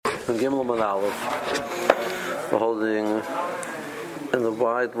and Gimel and Aleph, we're holding in the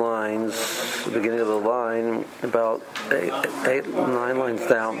wide lines, the beginning of the line, about 9 lines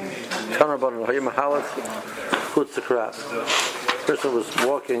down. Person was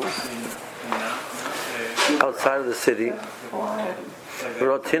walking outside of the city.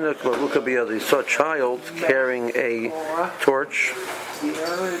 He saw a child carrying a torch.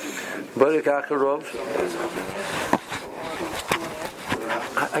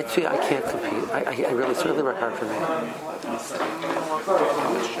 I can't compete. I really, it's really very hard for me.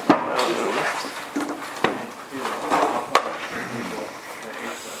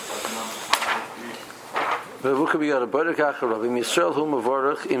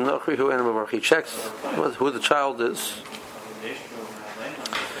 He checks who the child is,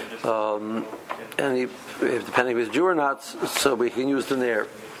 and depending if he's Jew or not, so we can use the nair.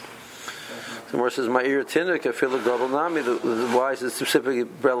 The Gemara says, "Ma'ir tinik afilu gadol nami." Why is it specifically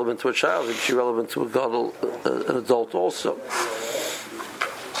relevant to a child? It's relevant to a gadol, an adult also.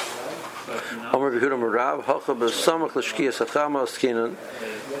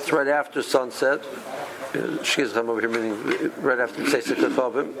 It's right after sunset. Shkiyas over here meaning right after Tzeitzek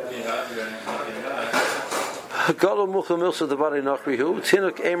Chavim. Gadol muchal milsa devari nachrihu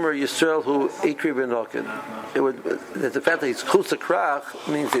tinuk emer Yisrael hu ikri b'nokin. The fact that he's chutz krach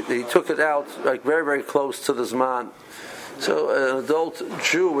means that he took it out like very very close to the zman. So an adult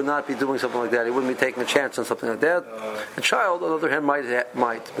Jew would not be doing something like that. He wouldn't be taking a chance on something like that. A child, on the other hand, might.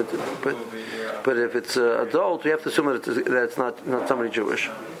 But if it's an adult, we have to assume that it's not somebody Jewish.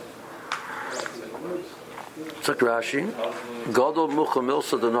 It's like Rashi. Gadol muchal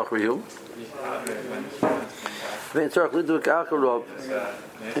milsa denachrihu. We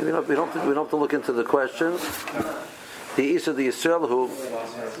don't have to look into the question. The Isa the Yisrael who,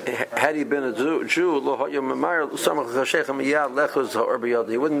 had he been a Jew,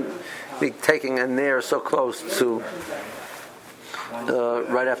 he wouldn't be taking a nair so close to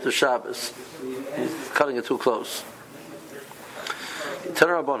right after Shabbos. He's cutting it too close.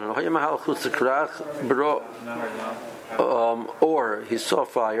 Or he saw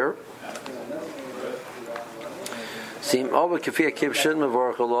fire. So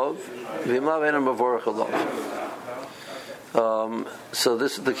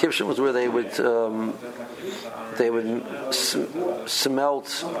this the kibshin was where they would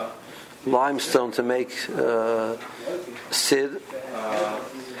smelt limestone to make sid.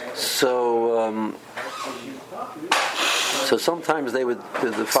 So sometimes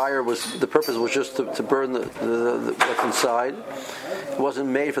the fire was, the purpose was just to burn the what's inside. It wasn't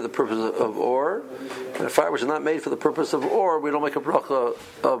made for the purpose of or. And if fire was not made for the purpose of or, we don't make a bracha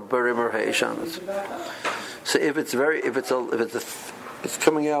of berim or heishanas. So if it's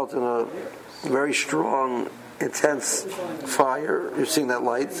coming out in a very strong, intense fire, you're seeing that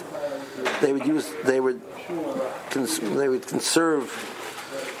light. They would conserve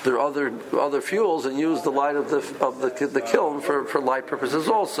their other fuels and use the light of the kiln for light purposes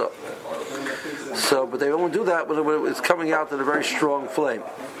also. So, but they won't do that when it's coming out in a very strong flame.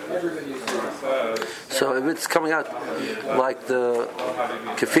 So if it's coming out like the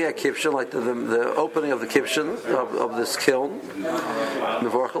kefiyah kibshin, like the opening of the kibshin of this kiln,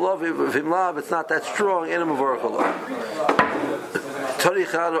 mevorach alav. If himlav, it's not that strong in a mevorach alav. So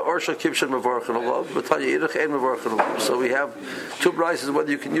we have two prices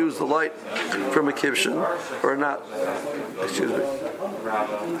whether you can use the light from a kibshin or not. Excuse me.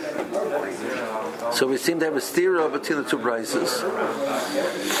 So we seem to have a stira between the two prices.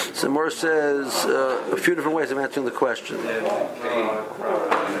 So Mor says a few different ways of answering the question.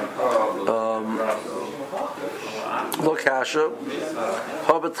 Look, Hasha,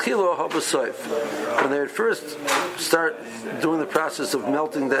 when they would first start doing the process of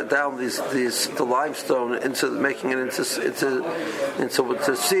melting that down the limestone into making it into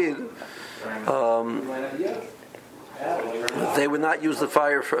seed, they would not use the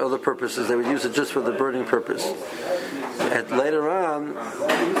fire for other purposes. They would use it just for the burning purpose. And later on,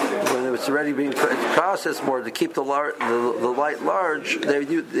 when it was already being processed more to keep the light large,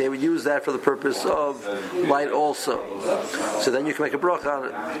 they would use that for the purpose of light also. So then you can make a bracha on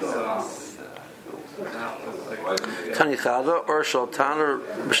it. Tanichada or shaltaner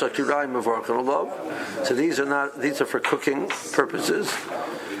b'shakirayim mevorach. So these are for cooking purposes.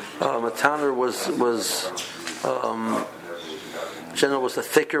 A tanner was generally was the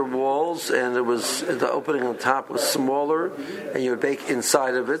thicker walls, and it was the opening on top was smaller, and you would bake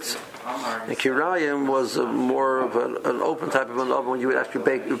inside of it. And kirayim was more of an open type of an oven when you would actually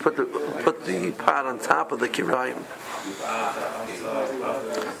bake. You would put the pot on top of the kirayim.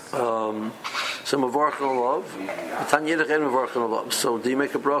 So Mavarchan Olav, Tanya Yidach and Mavarchan Olav. So do you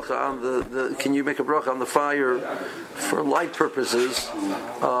make a bracha on the can you make a bracha on the fire for light purposes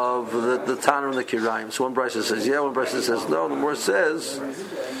of the Tanner and the Kirayim? So one Brachos says yeah, one Brachos says no. The more says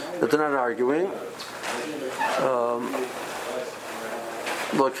that they're not arguing.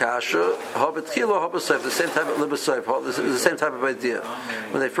 Lokasha, Habetchila, Habasayf, the same type of Libasayf, the same type of idea.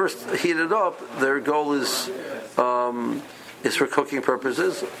 When they first heat it up, their goal is for cooking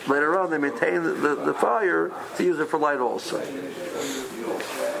purposes. Later on, they maintain the fire to use it for light also.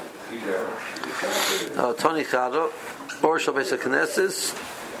 Tani Chada, or Shabesa Knesses,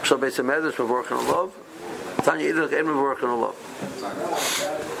 Shabesa Medrash, Mavorchan Olav, Tanya Idach, and Mavorchan Olav.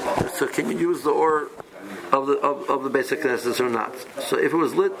 So, can you use the or of the basic Knesses or not? So if it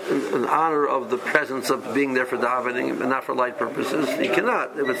was lit in honor of the presence of being there for davening and not for light purposes, you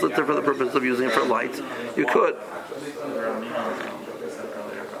cannot. If it's lit there for the purpose of using it for light, you could.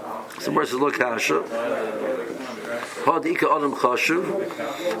 So verses look Hasha. Hadika Adam Chashuv.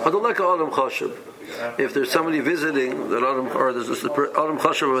 Hadaleka Adam Chashuv. If there's somebody visiting that Adam, or there's this Adam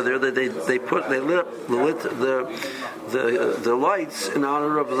Chashuv over there, they lit up the lights in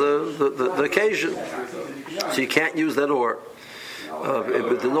honor of the occasion. So you can't use that or.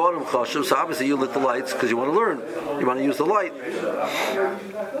 With the Adam Chashuv, so obviously you lit the lights because you want to learn. You want to use the light.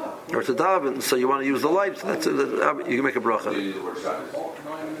 Or to daven, so you want to use the light. So you can make a bracha.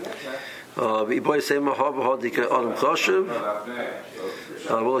 The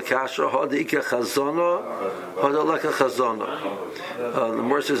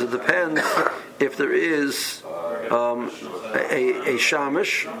more says it depends if there is a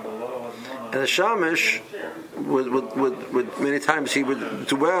shamish, and the shamish would many times he would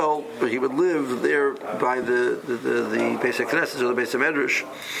dwell, or he would live there by the basic Knesset or the basic Medrash.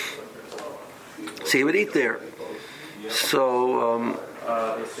 So he would eat there. So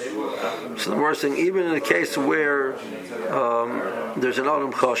the more saying, even in a case where there's an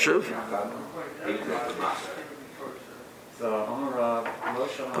Adam Chashuv, the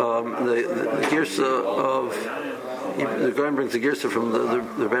Girsa of the Goyim brings the Girsa from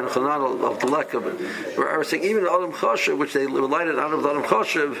the Ben Chanan of the Lek of it. We're saying even the Adam Chashuv, which they lighted out of the Adam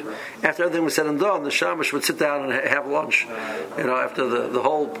Chashuv, after everything was said and done, the Shamash would sit down and have lunch. After the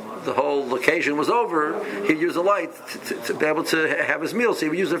whole occasion was over, he'd use a light to be able to have his meal. So he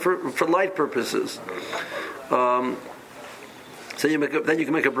would use it for light purposes. So then you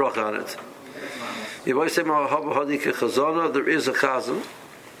can make a bracha on it. There is a chazan.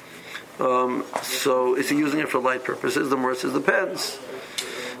 So is he using it for light purposes? The more says depends.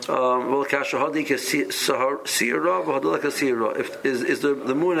 If is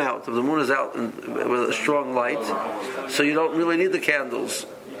the moon out? If the moon is out with a strong light, so you don't really need the candles.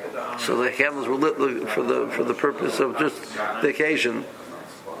 So the candles were lit for the purpose of just the occasion.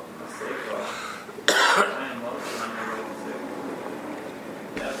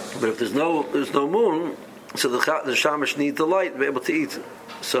 But if there's no moon, so the shamash needs the light to be able to eat.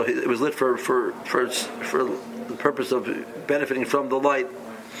 So it was lit for the purpose of benefiting from the light,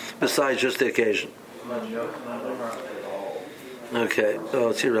 besides just the occasion. Okay,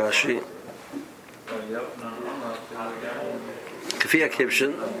 let's see Rashi. Kafia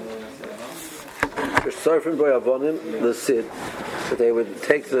Kibshin. The Sid, that they would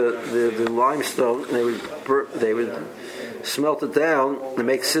take the limestone and they would smelt it down and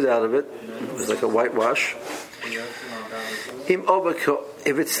make sid out of it. It was like a whitewash.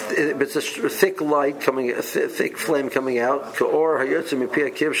 If it's a thick light a thick flame coming out,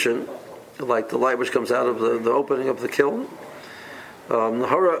 like the light which comes out of the opening of the kiln.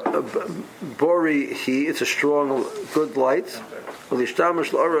 Bori it's a strong, good light. And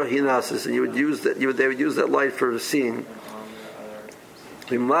you would use that. They would use that light for seeing.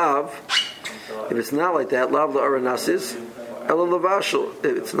 If it's not like that, lav la'aranasis, ela lavashel.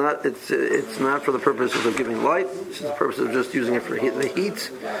 It's not for the purposes of giving light. It's the purpose of just using it for the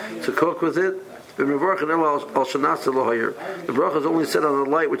heat to cook with it. The bracha is only set on the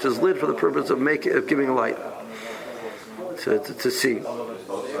light which is lit for the purpose of giving light to see.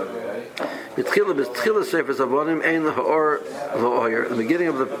 In the beginning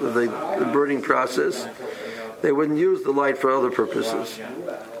of the burning process, they wouldn't use the light for other purposes.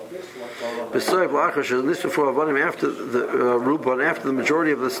 Besides, after the ruban, after the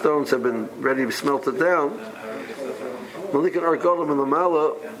majority of the stones have been ready to be smelted down, Malikan Argolim and the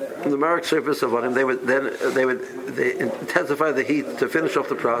Mala, the mark surface of him, they would intensify the heat to finish off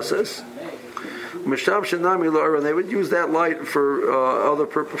the process. And they would use that light for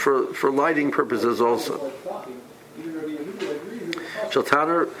for lighting purposes also.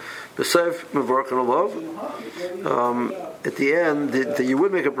 Shaltaner B'seif mevorkin alav. At the end, you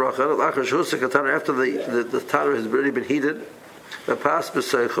would make a bracha after the tanner has already been heated. The pas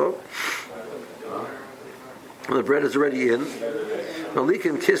b'seicho. The bread is already in.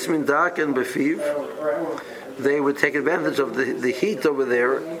 Malikin kismin daken befiv. They would take advantage of the heat over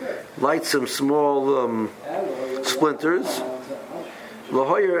there, light some small splinters,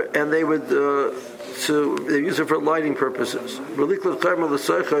 and they would they use it for lighting purposes. It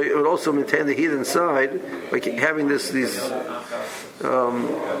would also maintain the heat inside by having these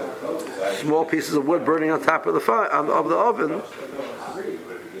small pieces of wood burning on top of the fire of the oven.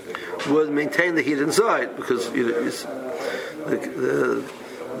 Would maintain the heat inside because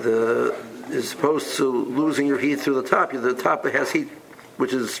is opposed to losing your heat through the top. The top has heat,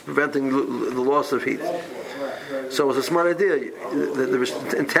 which is preventing the loss of heat. So it's a smart idea. There's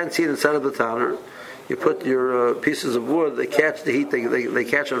intense heat inside of the tanner. You put your pieces of wood, they catch the heat, they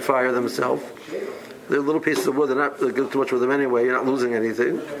catch on fire themselves. They're little pieces of wood, they're not good too much with them anyway, you're not losing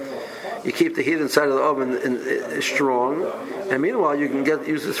anything. You keep the heat inside of the oven strong, and meanwhile you can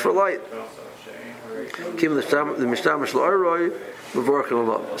use this for light. Keep the mishtamish la'aroi.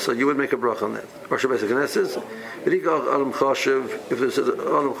 So you would make a bracha on that. Or Shabbat Knesses. If there's an adam chashiv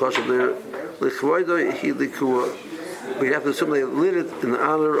there, we have to assume they lit it in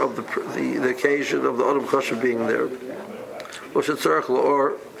honor of the occasion of the adam chashiv being there. Or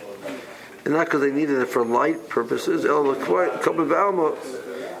and not because they needed it for light purposes. It was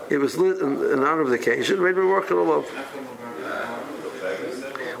lit in honor of the occasion. Maybe we're working alone.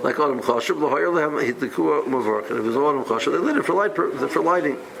 Like autumn chashiv, l'hoyer lehem hitlikuah mavorkin. If it was autumn chashiv, they lit it for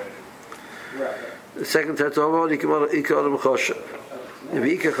lighting. The second tetzavah, ika autumn chashiv. If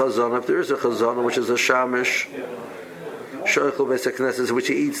ika chazana, if there is a chazana, which is a shamish, shoichel beis haknesses, which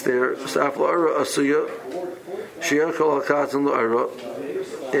he eats there, saf la'ara asuya, shiachol hakatzon la'ara.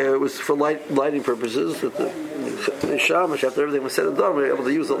 It was for lighting purposes. That the shamish, after everything was said and done, we were able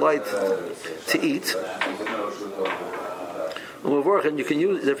to use the light to eat. And you can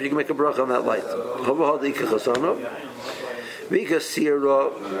use, therefore you can make a bracha on that light.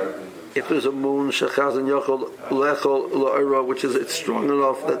 If there's a moon, which is it's strong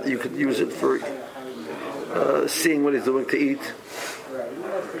enough that you could use it for seeing what he's doing to eat.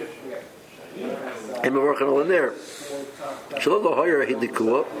 And we're working all in there. Then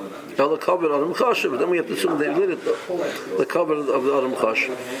we have to assume they lit it, the cover of the Adam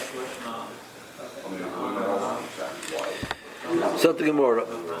Chashiv. So the Gemara.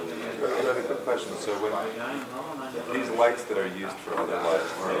 Another quick question. So when these lights that are used for other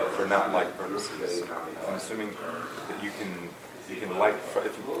lights, for not light purposes, I'm assuming that you can light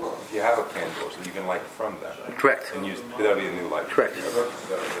if you have a candle, so you can light from that. Correct. And use that'll be a new light. Correct.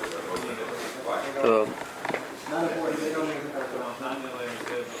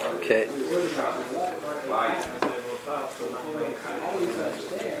 Okay.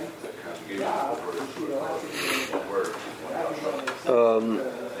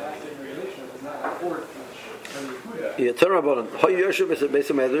 Turn around. How you Yoshev is a base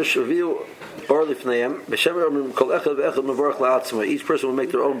of medrash reveal or lifneim. Beshemer amrim kol echad ve'echad mevarach la'atzma. Each person will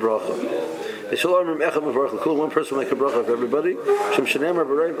make their own bracha. Beshel amrim echad mevarach l'kul. One person will make a bracha of everybody. Shem shenemar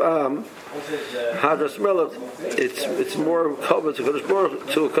b'reiv am hadras melech. It's more covered to Kadosh Baruch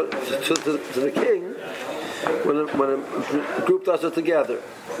to the king when a group does it together.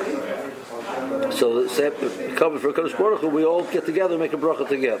 So the cover for Kadosh Baruch Hu, we all get together and make a bracha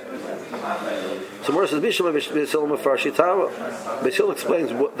together. So Mordechai says, Bishil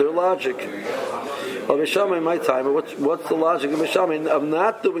explains what their logic. In my time, what's the logic of Mishama of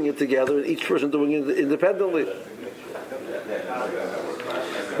not doing it together and each person doing it independently?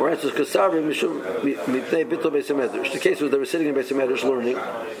 Whereas the case was they were sitting in Beis Medrash learning.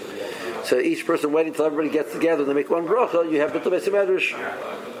 So each person waiting till everybody gets together and they make one bracha, you have Bittul Beis Medrash.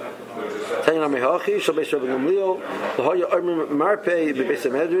 They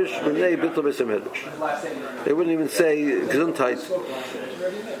wouldn't even say Gesundheit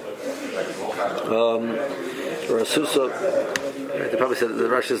or a Susa. They probably said the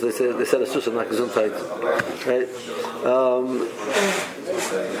Russians. They said a Susa, not Gesundheit, right?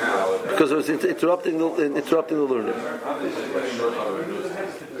 Because it was interrupting the learning.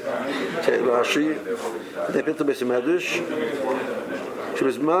 Okay, Rashi, they Bittul Beis Medrash.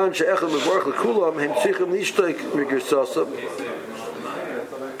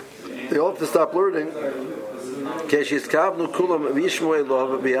 They all have to stop learning. They should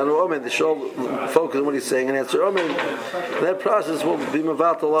focus on what he's saying and answer Amen. That process will be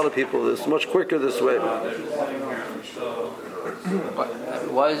mavat to a lot of people. It's much quicker this way.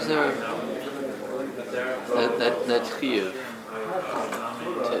 Why is there that chiyuv?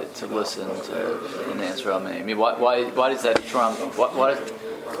 to listen to and answer Amen? I mean, why does that trump? Why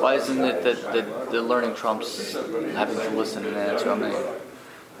isn't it that the learning trumps having to listen and answer Amen?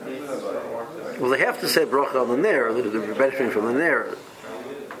 Well, they have to say bracha on the nair. They're benefiting from the nair.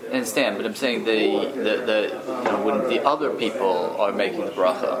 I understand, but I'm saying when the other people are making the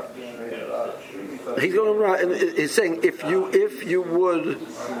bracha. He's going around and he's saying if you would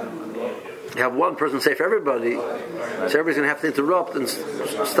have one person say for everybody, so everybody's going to have to interrupt and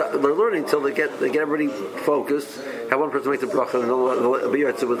stop their learning until they get everybody focused. Have one person make the bracha and they'll be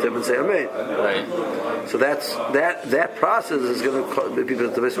with them and say Amen. Right. So that process is going to be people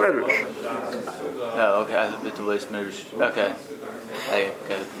to the Medrash. Oh, okay. The Medrash. Okay.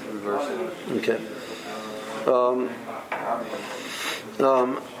 Okay. Reverse. Okay.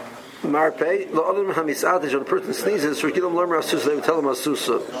 Marpei, the other hamisadish, when a person sneezes, they would tell him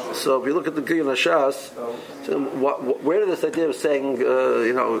asusa. So if you look at the Giyun Hashas, where did this idea of saying,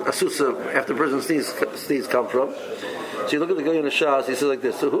 asusa after a person sneeze come from? So you look at the Giyun Hashas, he says like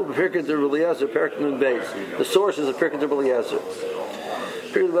this: so who Pirkei de Eliezer, Pirkei Nun Beis? The source is a Pirkei de Eliezer.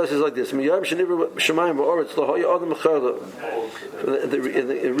 Pirkei de Eliezer is like this: in the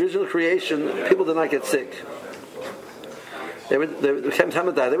original creation, people did not get sick. They came time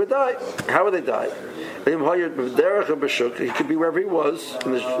to die. They would die. How would they die? He could be wherever he was,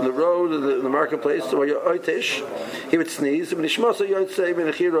 in the road, in the marketplace. He would sneeze. He would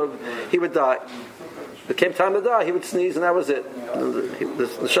die. It came time to die. He would sneeze, and that was it.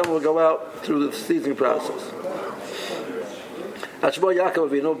 The shaman would go out through the sneezing process. Yaakov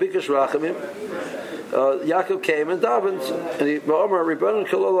came and davened, and he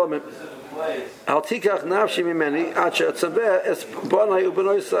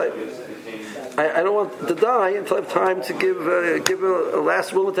I don't want to die until I have time to give a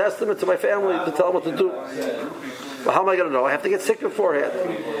last will and testament to my family to tell them what to do. Well, how am I going to know? I have to get sick beforehand.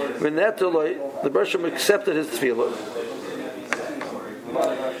 When that delay, the Bershom accepted his tefillah,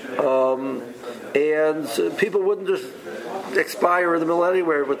 and people wouldn't just expire in the middle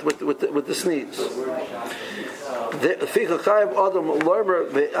anywhere with the sneeze.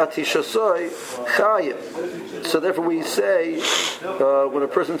 So therefore we say when a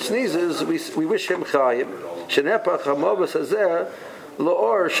person sneezes, we wish him chayim.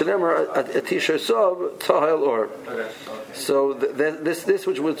 So this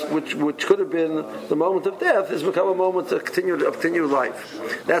which could have been the moment of death has become a moment of continued life.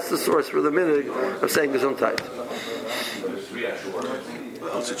 That's the source for the minute of saying Gesundheit.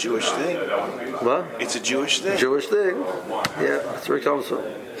 It's a Jewish thing. What? It's a Jewish thing. Jewish thing. Yeah, that's where it comes from.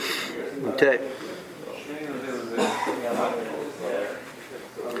 Okay.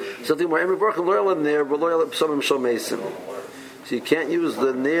 Something more. So you can't use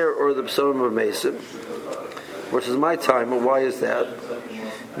the Nair or the Psalm of Mason. Versus my time, and why is that?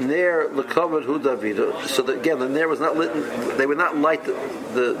 Nair lekavod hu Davida. So that, again, the Nair was not lit. They would not light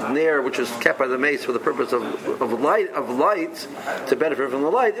the Nair, which was kept by the mace for the purpose of light to benefit from the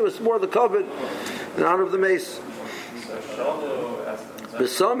light. It was more the kavod in honor of the mace.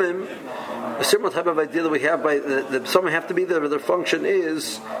 Besamim, a similar type of idea that we have by the besamim have to be there, but their function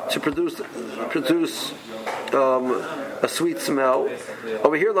is to produce a sweet smell.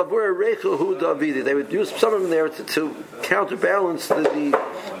 Over here, lavur reichel hu davidi. They would use some of them there to counterbalance the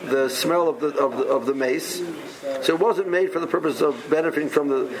smell of the mace. So it wasn't made for the purpose of benefiting from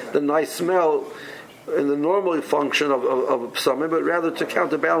the nice smell in the normal function of something, but rather to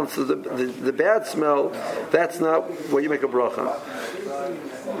counterbalance the bad smell. That's not what you make a bracha.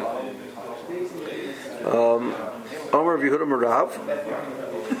 Amar of Yehuda Marav.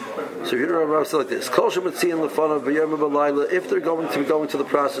 So Yehuda Marav says like this: Kol shematziin lefanav b'yom b'layla. If they're going to go into the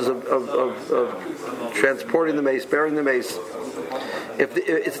process of transporting the mace, bearing the mace, if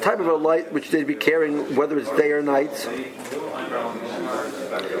it's a type of a light which they'd be carrying, whether it's day or night.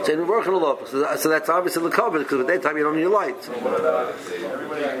 So that's obviously the covenant, because at daytime you don't need a light.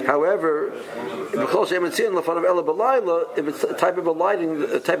 However, if it's a type of a lighting,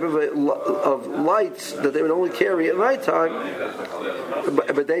 a type of lights that they would only carry at nighttime,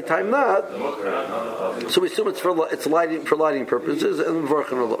 but daytime not, so we assume it's lighting for lighting purposes, and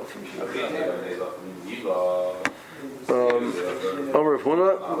Mvarchin Olav. Omer of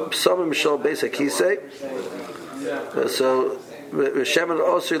Huna, Psalm Michelle Beis Hakisei. So Shemin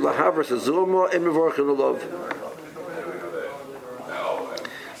Osir Lahavras Azuma and Mvarchin Olav.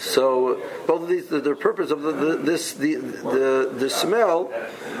 So both of these, the purpose of the smell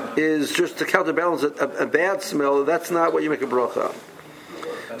is just to counterbalance a bad smell. That's not what you make a bracha.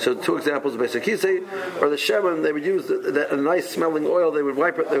 So two examples: Beisakise or the shemen. They would use a nice smelling oil. They would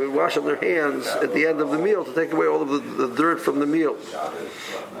wipe it. They would wash up their hands at the end of the meal to take away all of the dirt from the meal.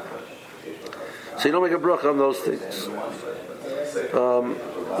 So you don't make a bracha on those things.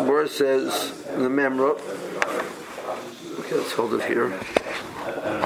 Where it says in the Memra. Okay, let's hold it here.